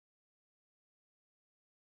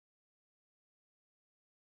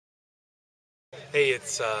Hey,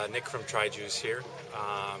 it's Nick from TRIJUICE here.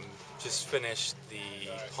 Just finished the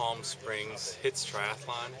Palm Springs HITS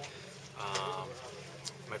Triathlon. Um,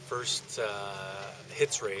 my first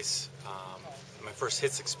HITS race, my first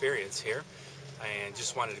HITS experience here, and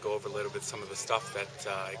just wanted to go over a little bit some of the stuff that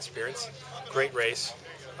I experienced. Great race,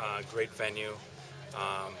 great venue.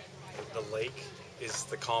 The lake is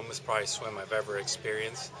the calmest probably swim I've ever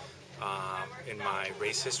experienced in my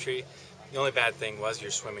race history. The only bad thing was you're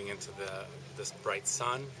swimming into this bright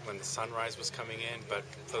sun when the sunrise was coming in, but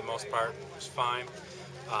for the most part it was fine.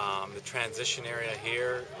 The transition area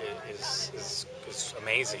here is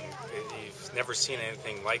amazing. You've never seen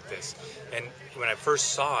anything like this. And when I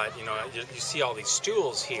first saw it, you see all these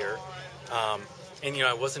stools here, and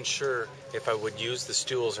I wasn't sure if I would use the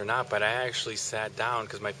stools or not, but I actually sat down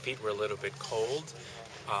because my feet were a little bit cold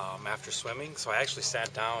after swimming, so I actually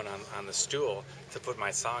sat down on the stool to put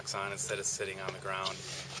my socks on instead of sitting on the ground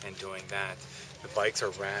and doing that. The bikes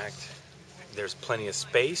are racked. There's plenty of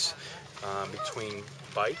space between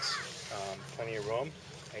bikes, plenty of room.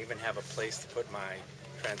 I even have a place to put my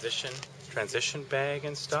transition bag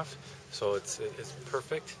and stuff, so it's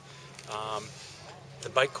perfect. The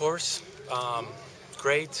bike course,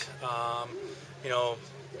 great.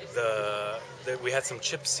 We had some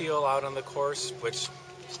chip seal out on the course, which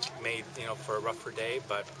made for a rougher day,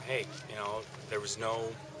 but hey, there was no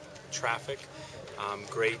traffic.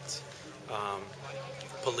 Great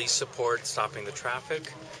police support stopping the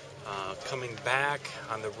traffic. Coming back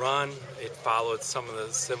on the run, it followed some of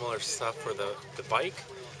the similar stuff for the bike.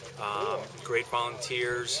 Great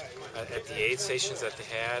volunteers at the aid stations that they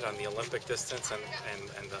had on the Olympic distance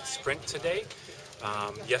and the sprint today.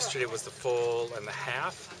 Yesterday was the full and the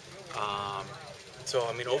half. So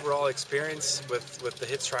overall experience with the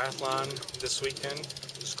HITS Triathlon this weekend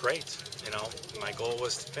was great. My goal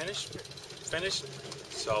was to finish.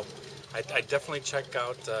 So I definitely check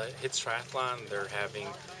out HITS Triathlon. They're having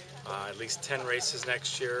at least 10 races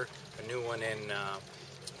next year. A new one in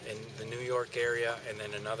the New York area, and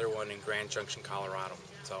then another one in Grand Junction, Colorado.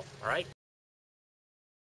 So, all right.